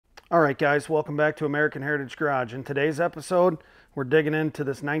Alright guys, welcome back to American Heritage Garage. In today's episode, we're digging into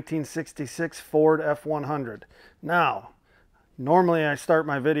this 1966 Ford F100. Now, normally I start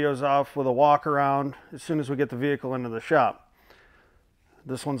my videos off with a walk around as soon as we get the vehicle into the shop.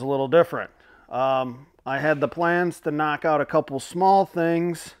 This one's a little different. I had the plans to knock out a couple small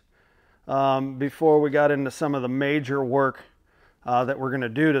things before we got into some of the major work that we're going to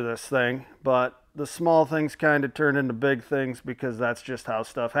do to this thing, but the small things kind of turned into big things because that's just how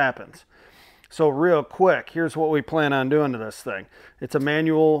stuff happens. So real quick, here's what we plan on doing to this thing. It's a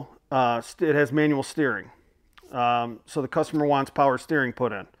manual, it has manual steering. So the customer wants power steering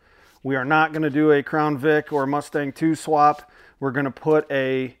put in. We are not going to do a Crown Vic or Mustang 2 swap. We're going to put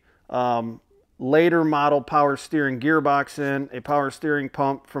a later model power steering gearbox in, a power steering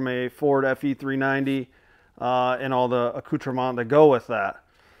pump from a Ford Fe390, and all the accoutrements that go with that.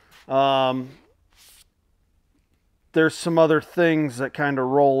 There's some other things that kind of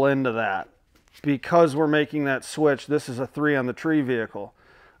roll into that. Because we're making that switch, this is a 3 on the tree vehicle.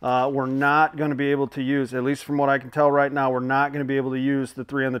 We're not going to be able to use, at least from what I can tell right now, we're not going to be able to use the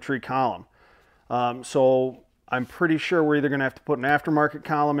 3 on the tree column. So I'm pretty sure we're either going to have to put an aftermarket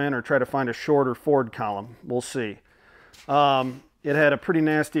column in or try to find a shorter Ford column. We'll see. It had a pretty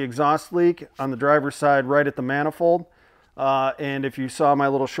nasty exhaust leak on the driver's side right at the manifold. And if you saw my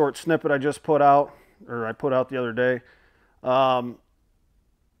little short snippet I just put out, or I put out the other day, I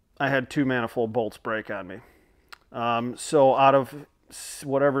had 2 manifold bolts break on me. So out of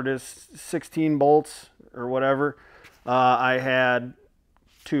whatever it is, 16 bolts or whatever, I had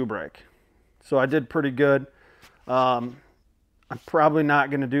 2 break. So I did pretty good. I'm probably not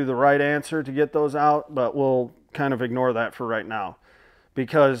going to do the right answer to get those out, but we'll kind of ignore that for right now.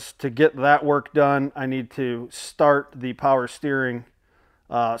 Because to get that work done, I need to start the power steering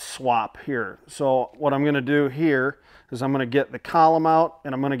swap here. So what I'm going to do here is I'm going to get the column out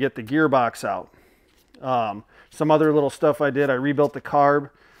and I'm going to get the gearbox out. Some other little stuff I did, I rebuilt the carb.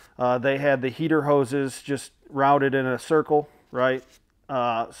 They had the heater hoses just routed in a circle, right?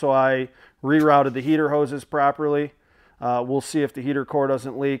 So I rerouted the heater hoses properly. We'll see if the heater core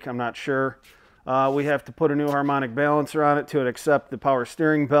doesn't leak. I'm not sure. We have to put a new harmonic balancer on it to accept the power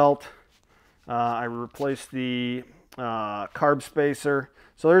steering belt. I replaced the carb spacer.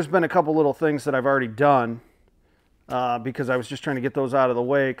 So there's been a couple little things that I've already done because I was just trying to get those out of the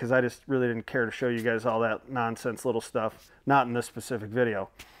way because I just really didn't care to show you guys all that nonsense little stuff, not in this specific video.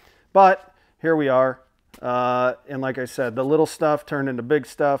 But here we are. And like I said, the little stuff turned into big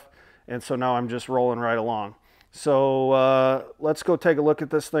stuff. And so now I'm just rolling right along. So let's go take a look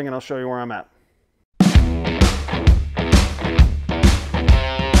at this thing and I'll show you where I'm at.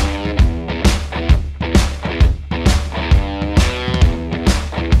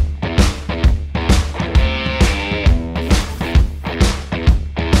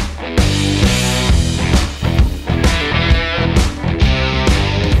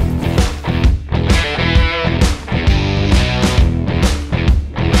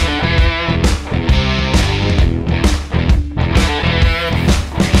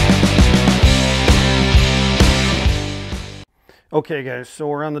 Okay guys, so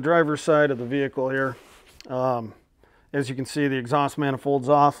we're on the driver's side of the vehicle here. As you can see, the exhaust manifold's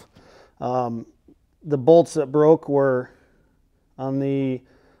off. The bolts that broke were on the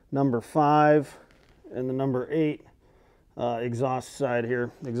number 5 and the number 8 exhaust side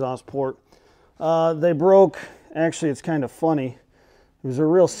here, exhaust port. They broke, actually it's kind of funny. It was a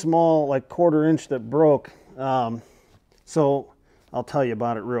real small, like 1/4 inch that broke. So I'll tell you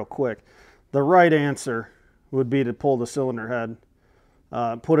about it real quick. The right answer would be to pull the cylinder head,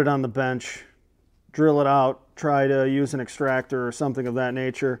 put it on the bench, drill it out, try to use an extractor or something of that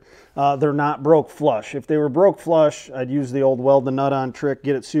nature. They're not broke flush. If they were broke flush, I'd use the old weld the nut on trick,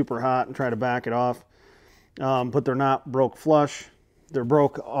 get it super hot and try to back it off. But they're not broke flush. They're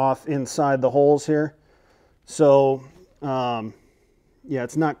broke off inside the holes here. So yeah,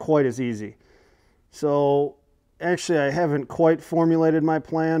 it's not quite as easy. So actually, I haven't quite formulated my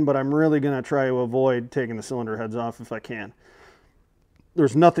plan, but I'm really going to try to avoid taking the cylinder heads off if I can.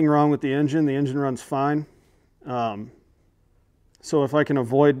 There's nothing wrong with the engine. The engine runs fine. So if I can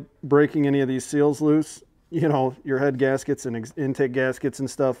avoid breaking any of these seals loose, you know, your head gaskets and intake gaskets and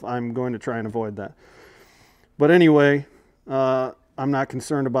stuff, I'm going to try and avoid that. But anyway, I'm not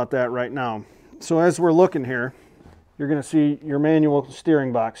concerned about that right now. So as we're looking here, you're going to see your manual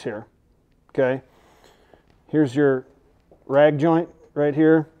steering box here. Okay. Here's your rag joint right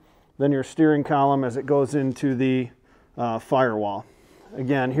here, then your steering column as it goes into the firewall.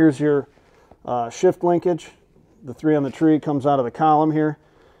 Again, here's your shift linkage. The 3 on the tree comes out of the column here.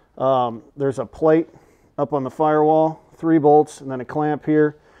 There's a plate up on the firewall, 3 bolts, and then a clamp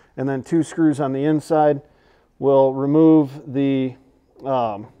here. and then 2 screws on the inside. We'll remove the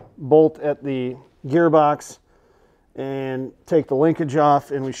bolt at the gearbox and take the linkage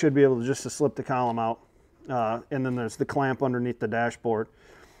off, and we should be able to just slip the column out. And then there's the clamp underneath the dashboard.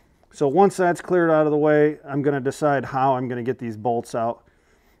 So once that's cleared out of the way, I'm going to decide how I'm going to get these bolts out,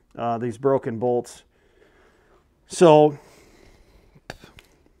 these broken bolts. So,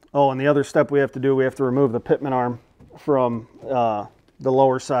 oh, and the other step we have to do, we have to remove the pitman arm from the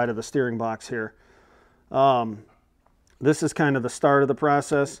lower side of the steering box here. This is kind of the start of the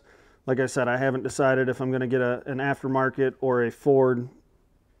process. Like I said, I haven't decided if I'm going to get an aftermarket or a Ford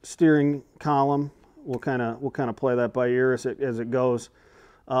steering column. We'll kind of play that by ear as it goes.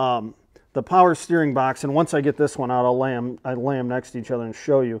 The power steering box, and once I get this one out, I'll lay them next to each other and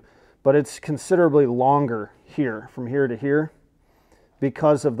show you. But it's considerably longer here, from here to here,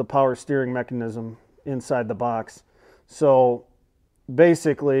 because of the power steering mechanism inside the box. So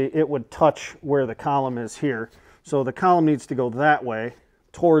basically, it would touch where the column is here. So the column needs to go that way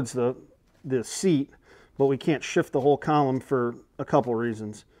towards the seat, but we can't shift the whole column for a couple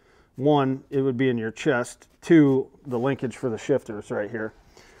reasons. One, it would be in your chest. Two, the linkage for the shifters right here.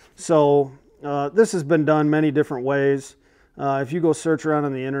 So this has been done many different ways. If you go search around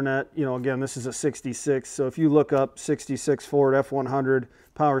on the internet, you know, again, this is a 66. So if you look up 66 Ford F100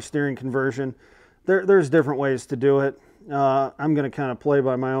 power steering conversion, there's different ways to do it. I'm going to kind of play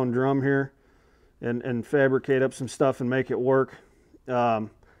by my own drum here and fabricate up some stuff and make it work. And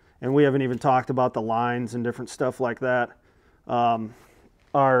we haven't even talked about the lines and different stuff like that.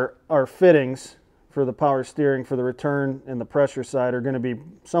 Our fittings for the power steering for the return and the pressure side are going to be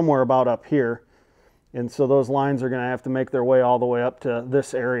somewhere about up here. And so those lines are going to have to make their way all the way up to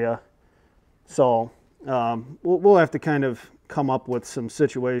this area. So we'll have to kind of come up with some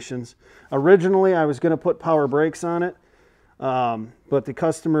situations. Originally, I was going to put power brakes on it. But the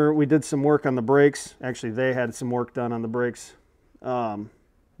customer, we did some work on the brakes. Actually, they had some work done on the brakes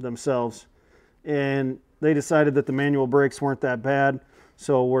themselves. And they decided that the manual brakes weren't that bad.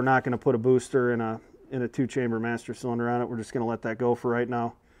 So we're not going to put a booster in a 2-chamber master cylinder on it. We're just going to let that go for right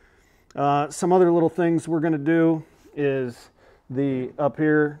now. Some other little things we're going to do is up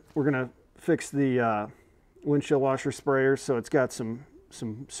here, we're going to fix the windshield washer sprayer, so it's got some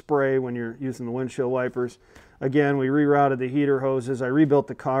spray when you're using the windshield wipers. Again, we rerouted the heater hoses. I rebuilt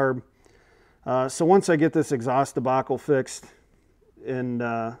the carb. So once I get this exhaust debacle fixed and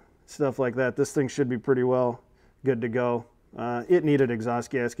stuff like that, this thing should be pretty well good to go. It needed exhaust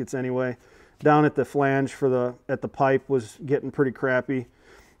gaskets anyway. Down at the flange at the pipe was getting pretty crappy.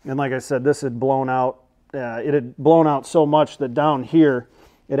 And like I said, this had blown out. It had blown out so much that down here,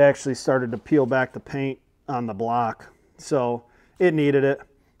 it actually started to peel back the paint on the block. So it needed it.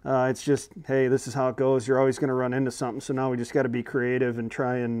 It's just, hey, this is how it goes. You're always going to run into something. So now we just got to be creative and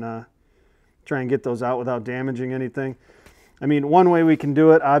try and get those out without damaging anything. I mean, one way we can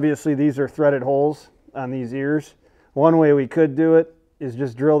do it, obviously these are threaded holes on these ears. One way we could do it is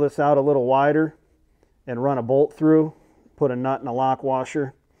just drill this out a little wider and run a bolt through, put a nut and a lock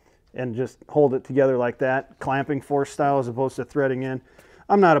washer, and just hold it together like that, clamping force style as opposed to threading in.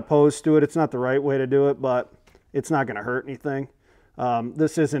 I'm not opposed to it. It's not the right way to do it, but it's not going to hurt anything.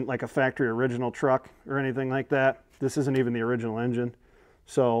 This isn't like a factory original truck or anything like that. This isn't even the original engine.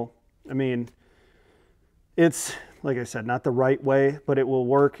 So, I mean, it's, like I said, not the right way, but it will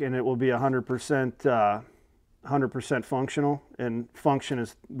work and it will be 100% functional. And function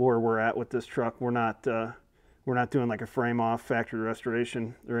is where we're at with this truck. We're not doing like a frame off factory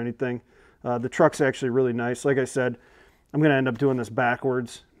restoration or anything. The truck's actually really nice. Like I said, I'm going to end up doing this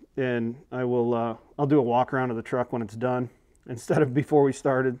backwards, and I'll do a walk around of the truck when it's done instead of before we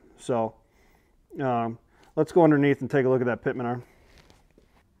started. So let's go underneath and take a look at that pitman arm.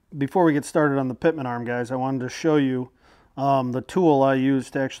 Before we get started on the pitman arm, guys, I wanted to show you the tool I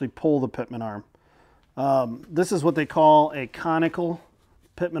used to actually pull the pitman arm. This is what they call a conical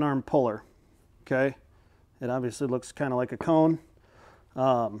pitman arm puller. Okay, it obviously looks kind of like a cone.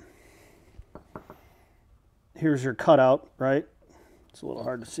 Here's your cutout, right? It's a little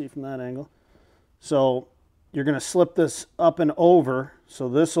hard to see from that angle. So you're going to slip this up and over, so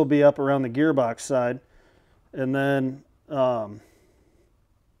this will be up around the gearbox side, and then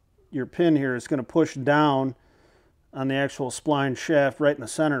your pin here is going to push down on the actual spline shaft right in the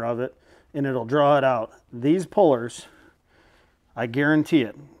center of it, and it'll draw it out. These pullers, I guarantee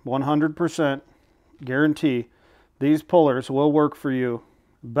it, 100% guarantee, these pullers will work for you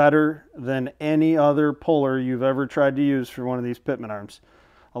better than any other puller you've ever tried to use for one of these pitman arms.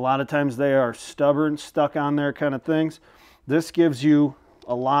 A lot of times they are stubborn, stuck on there kind of things. This gives you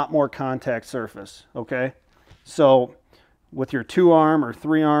a lot more contact surface, okay? So with your 2-arm or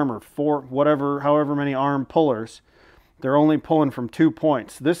 3-arm or 4, whatever, however many arm pullers, they're only pulling from 2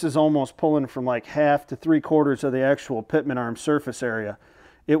 points. This is almost pulling from like half to 3/4 of the actual pitman arm surface area.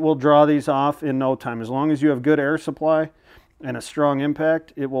 It will draw these off in no time. As long as you have good air supply and a strong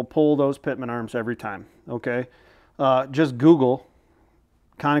impact, it will pull those pitman arms every time, okay? Just Google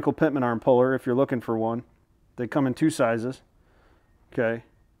conical pitman arm puller if you're looking for one. They come in 2 sizes, okay?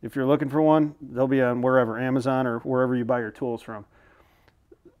 If you're looking for one, they'll be on wherever, Amazon or wherever you buy your tools from.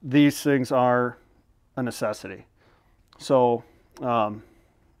 These things are a necessity. So I'm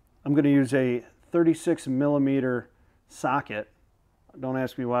going to use a 36 millimeter socket. Don't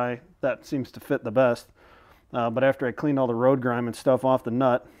ask me why that seems to fit the best. But after I cleaned all the road grime and stuff off the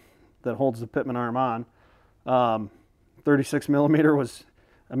nut that holds the pitman arm on, 36 millimeter was,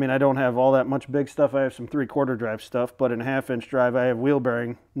 I mean, I don't have all that much big stuff. I have some 3/4 drive stuff, but in a 1/2-inch drive, I have wheel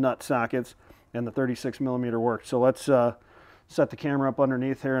bearing nut sockets, and the 36 millimeter worked. So let's set the camera up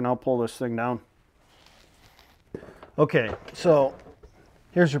underneath here, and I'll pull this thing down. Okay, so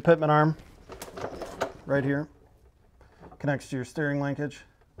here's your pitman arm right here. Connects to your steering linkage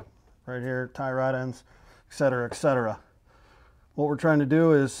right here, tie rod ends, etc., etc. What we're trying to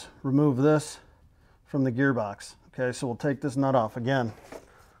do is remove this from the gearbox. Okay, so we'll take this nut off again.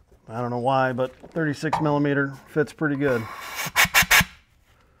 I don't know why, but 36 millimeter fits pretty good.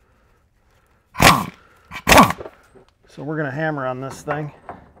 So we're going to hammer on this thing,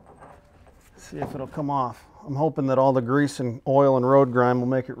 see if it'll come off. I'm hoping that all the grease and oil and road grime will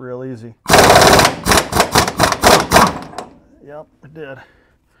make it real easy. Yep, it did.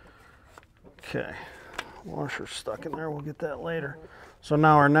 Okay, washer's stuck in there. We'll get that later. So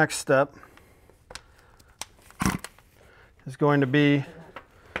now our next step is going to be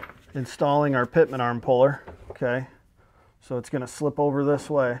installing our pitman arm puller. Okay, so it's going to slip over this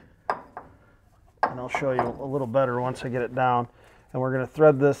way, and I'll show you a little better once I get it down. And we're going to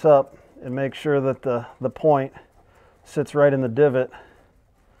thread this up and make sure that the point sits right in the divot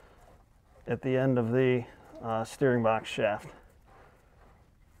at the end of the steering box shaft.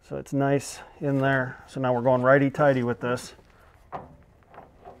 So it's nice in there. So now we're going righty-tighty with this.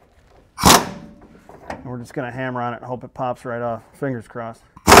 And we're just going to hammer on it and hope it pops right off. Fingers crossed.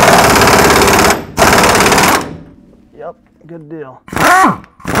 Yep, good deal.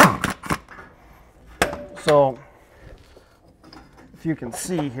 So if you can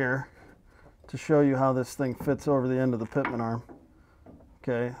see here, to show you how this thing fits over the end of the pitman arm.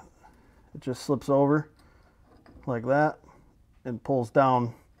 Okay, it just slips over like that and pulls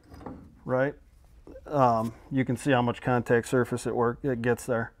down, right? You can see how much contact surface it gets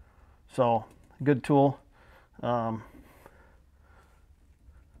there. So good tool.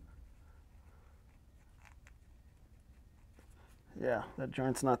 Yeah, that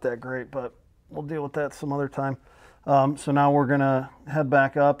joint's not that great, but we'll deal with that some other time. So now we're gonna head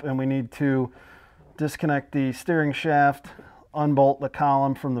back up, and we need to disconnect the steering shaft, unbolt the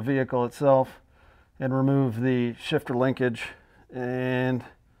column from the vehicle itself, and remove the shifter linkage, and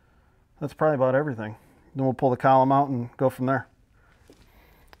that's probably about everything. Then we'll pull the column out and go from there.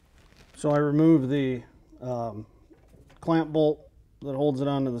 So I removed the clamp bolt that holds it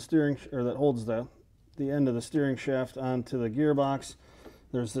onto the steering, or that holds the end of the steering shaft onto the gearbox.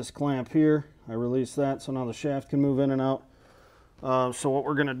 There's this clamp here. I release that so now the shaft can move in and out. So what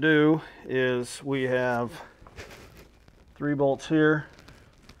we're going to do is we have 3 bolts here,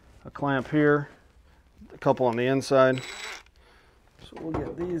 a clamp here, a couple on the inside. So we'll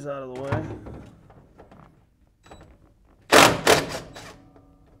get these out of the way.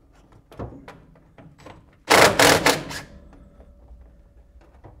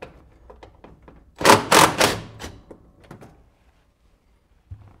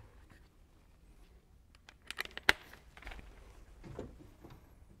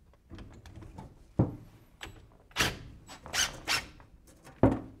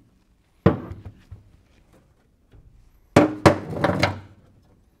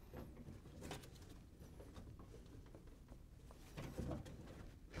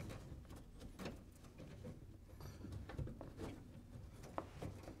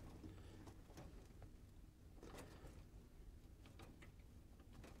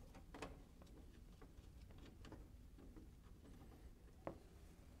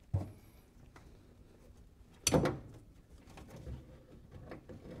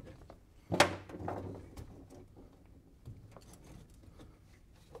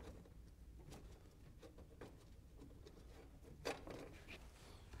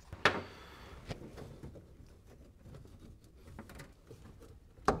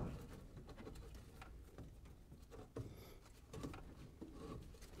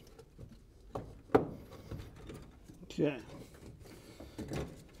 Okay.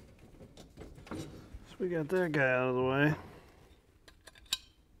 We got that guy out of the way.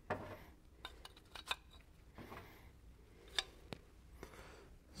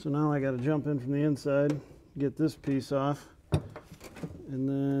 So now I got to jump in from the inside, get this piece off, and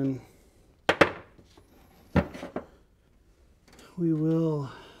then we will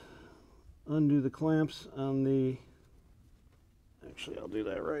undo the clamps on the, actually I'll do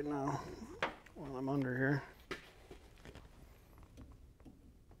that right now while I'm under here.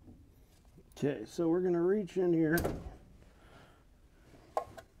 Okay, so we're going to reach in here.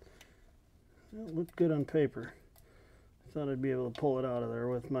 It looked good on paper. Thought I'd be able to pull it out of there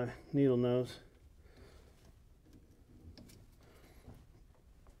with my needle nose.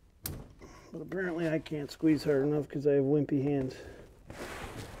 But apparently I can't squeeze hard enough because I have wimpy hands.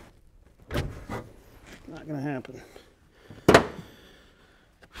 Not gonna happen.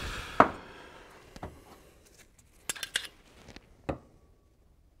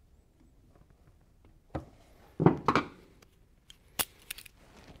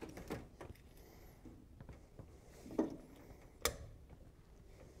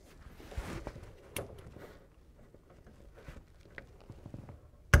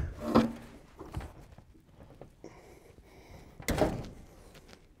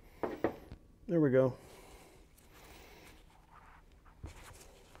 There we go.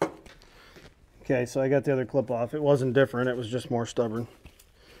 Okay, so I got the other clip off. It wasn't different, it was just more stubborn.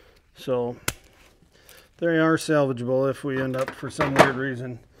 So they are salvageable if we end up, for some weird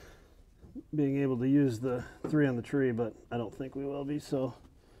reason, being able to use the 3 on the tree, but I don't think we will be, so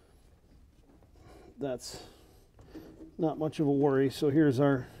that's not much of a worry. So here's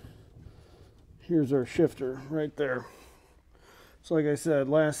our shifter right there. So like I said,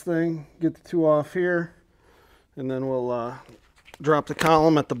 last thing, get the 2 off here, and then we'll drop the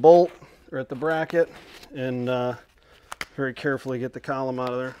column at the bolt, or at the bracket, and very carefully get the column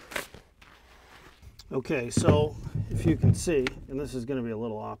out of there. Okay, so if you can see, and this is going to be a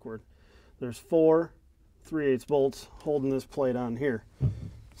little awkward, there's 4 3/8 bolts holding this plate on here.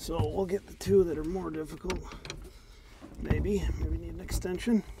 So we'll get the 2 that are more difficult. Maybe need an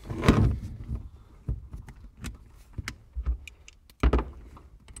extension.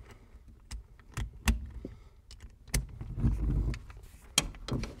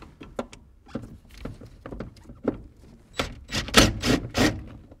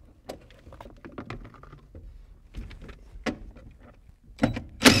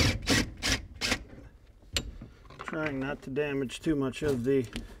 Trying not to damage too much of the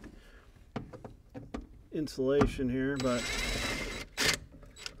insulation here, but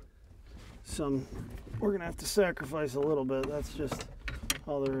we're gonna have to sacrifice a little bit. That's just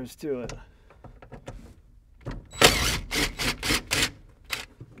all there is to it.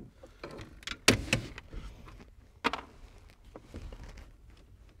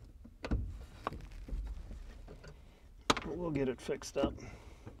 But we'll get it fixed up.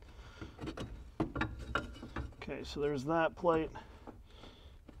 Okay, so there's that plate,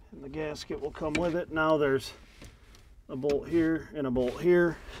 and the gasket will come with it. Now there's a bolt here and a bolt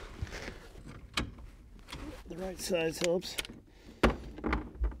here. The right size helps.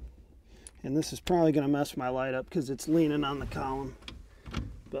 And this is probably going to mess my light up because it's leaning on the column.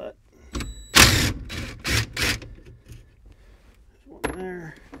 But there's one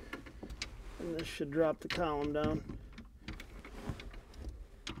there, and this should drop the column down.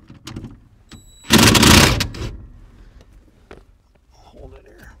 Hold it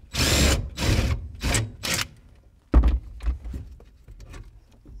here.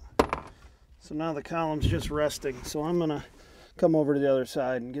 So now the column's just resting. So I'm gonna come over to the other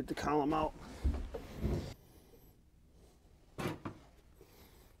side and get the column out.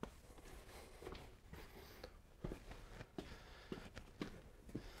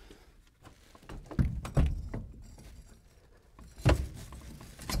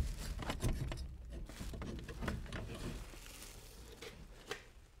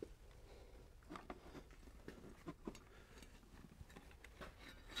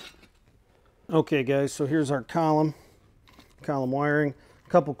 Okay guys, so here's our column wiring. A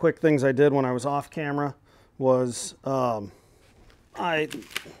couple quick things I did when I was off camera was this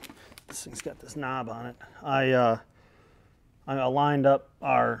thing's got this knob on it. I aligned up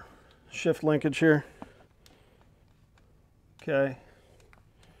our shift linkage here. Okay,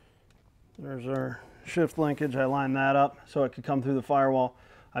 there's our shift linkage. I lined that up so it could come through the firewall.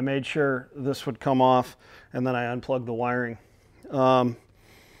 I made sure this would come off, and then I unplugged the wiring.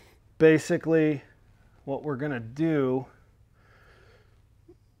 Basically, what we're gonna do,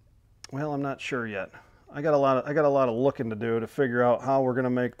 well, I'm not sure yet. I got a lot of looking to do to figure out how we're gonna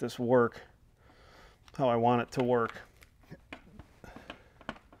make this work, how I want it to work.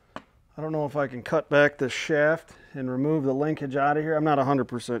 I don't know if I can cut back this shaft and remove the linkage out of here. I'm not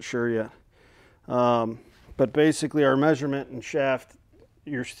 100% sure yet. But basically our measurement and shaft,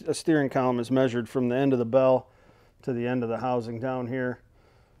 your steering column is measured from the end of the bell to the end of the housing down here.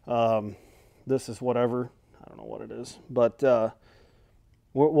 This is whatever, I don't know what it is, but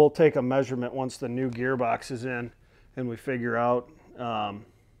we'll take a measurement once the new gearbox is in and we figure out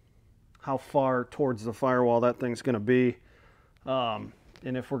how far towards the firewall that thing's going to be,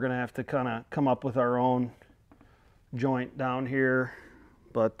 and if we're going to have to kind of come up with our own joint down here.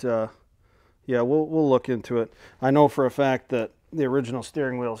 But yeah, we'll look into it. I know for a fact that the original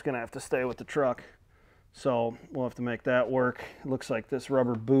steering wheel is going to have to stay with the truck, so we'll have to make that work. It looks like this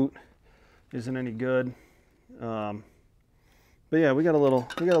rubber boot isn't any good. But yeah, we got a little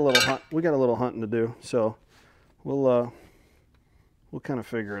hunting to do, so we'll kind of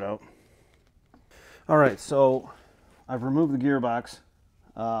figure it out. All right, so I've removed the gearbox.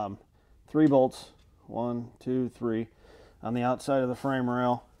 3 bolts, 1, 2, 3, on the outside of the frame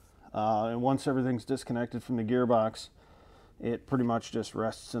rail. And once everything's disconnected from the gearbox, it pretty much just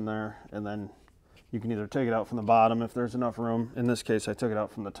rests in there, and then you can either take it out from the bottom if there's enough room. In this case, I took it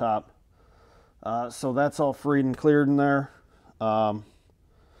out from the top. So that's all freed and cleared in there. I'm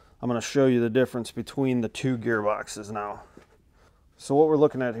going to show you the difference between the 2 gearboxes now. So what we're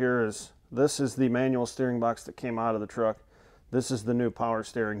looking at here is, this is the manual steering box that came out of the truck. This is the new power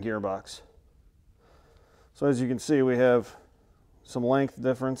steering gearbox. So as you can see, we have some length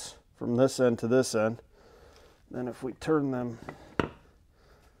difference from this end to this end. Then if we turn them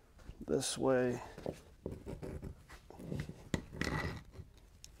this way,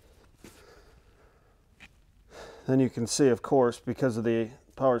 then you can see, of course, because of the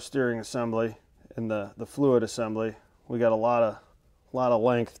power steering assembly and the fluid assembly, we got a lot of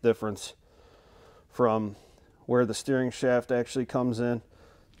length difference from where the steering shaft actually comes in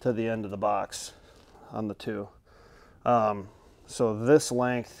to the end of the box on the 2. So this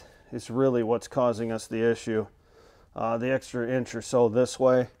length is really what's causing us the issue. The extra inch or so this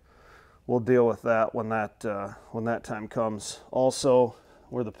way, we'll deal with that when that time comes. Also,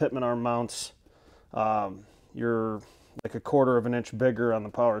 where the pitman arm mounts, you're like 1/4 of an inch bigger on the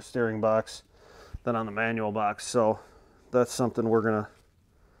power steering box than on the manual box. So that's something we're gonna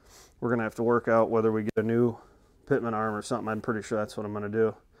have to work out, whether we get a new pitman arm or something. I'm pretty sure that's what I'm gonna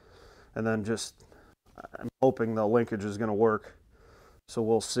do. And then I'm hoping the linkage is gonna work. So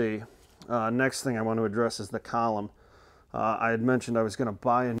we'll see. Next thing I want to address is the column. I had mentioned I was gonna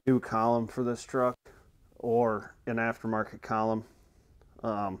buy a new column for this truck or an aftermarket column.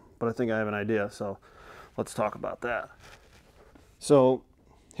 But I think I have an idea, so let's talk about that. So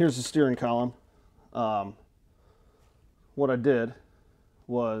here's the steering column. What I did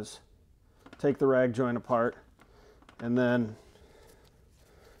was take the rag joint apart, and then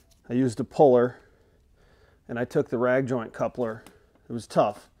I used a puller, and I took the rag joint coupler. It was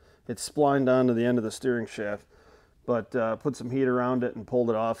tough. It splined onto the end of the steering shaft, but put some heat around it and pulled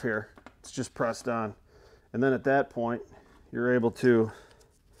it off here. It's just pressed on. And then at that point, you're able to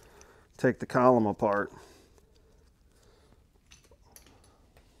take the column apart.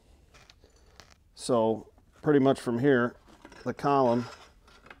 So pretty much from here, the column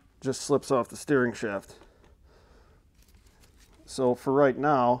just slips off the steering shaft. So for right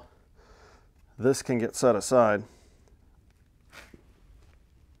now, this can get set aside.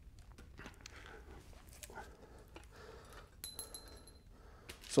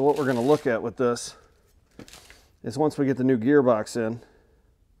 So what we're going to look at with this is, once we get the new gearbox in,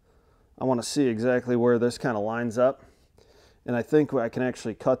 I want to see exactly where this kind of lines up. And I think I can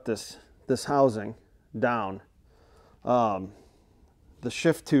actually cut this housing down. The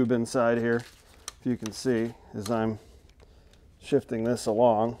shift tube inside here, if you can see, as I'm shifting this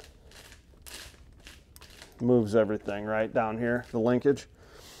along, moves everything right down here, the linkage.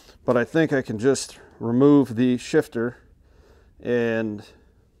 But I think I can just remove the shifter and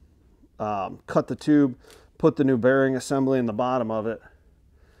cut the tube, put the new bearing assembly in the bottom of it,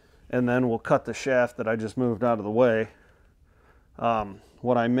 and then we'll cut the shaft that I just moved out of the way.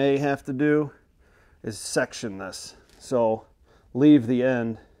 What I may have to do is section this. So leave the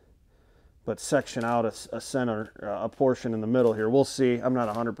end, but section out a portion in the middle here. We'll see. I'm not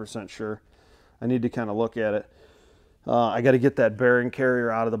 100% sure. I need to kind of look at it. I got to get that bearing carrier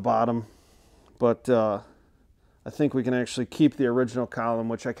out of the bottom, but I think we can actually keep the original column,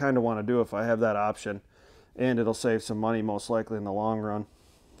 which I kind of want to do if I have that option, and it'll save some money most likely in the long run.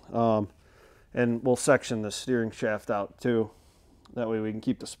 And we'll section the steering shaft out too. That way we can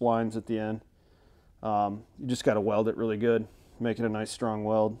keep the splines at the end. You just got to weld it really good, make it a nice strong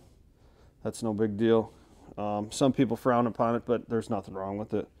weld. That's no big deal. Some people frown upon it, but there's nothing wrong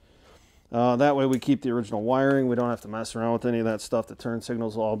with it. That way we keep the original wiring. We don't have to mess around with any of that stuff. The turn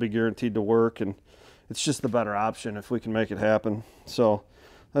signals will all be guaranteed to work, and it's just the better option if we can make it happen. So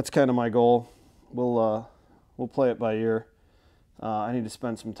that's kind of my goal. We'll play it by ear. I need to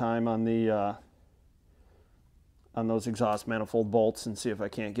spend some time on the on those exhaust manifold bolts and see if I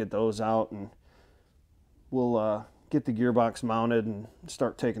can't get those out, and we'll get the gearbox mounted and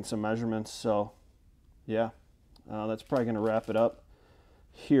start taking some measurements. So yeah, that's probably going to wrap it up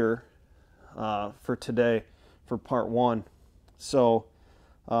here for today for part 1. So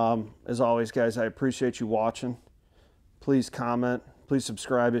as always, guys, I appreciate you watching. Please comment, please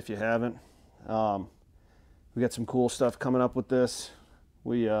subscribe if you haven't. We got some cool stuff coming up with this.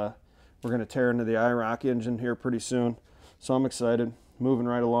 We're going to tear into the IROC engine here pretty soon, so I'm excited. Moving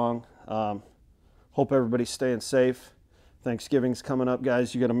right along. Hope everybody's staying safe. Thanksgiving's coming up,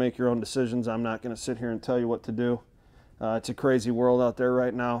 guys. You got to make your own decisions. I'm not going to sit here and tell you what to do. It's a crazy world out there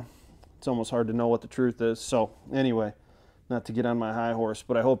right now. It's almost hard to know what the truth is. So anyway, not to get on my high horse,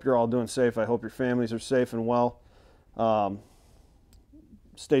 but I hope you're all doing safe. I hope your families are safe and well.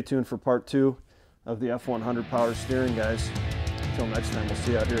 Stay tuned for part 2 of the F100 Power Steering, guys. Until next time, we'll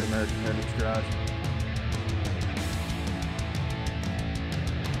see you out here at American Heritage Garage.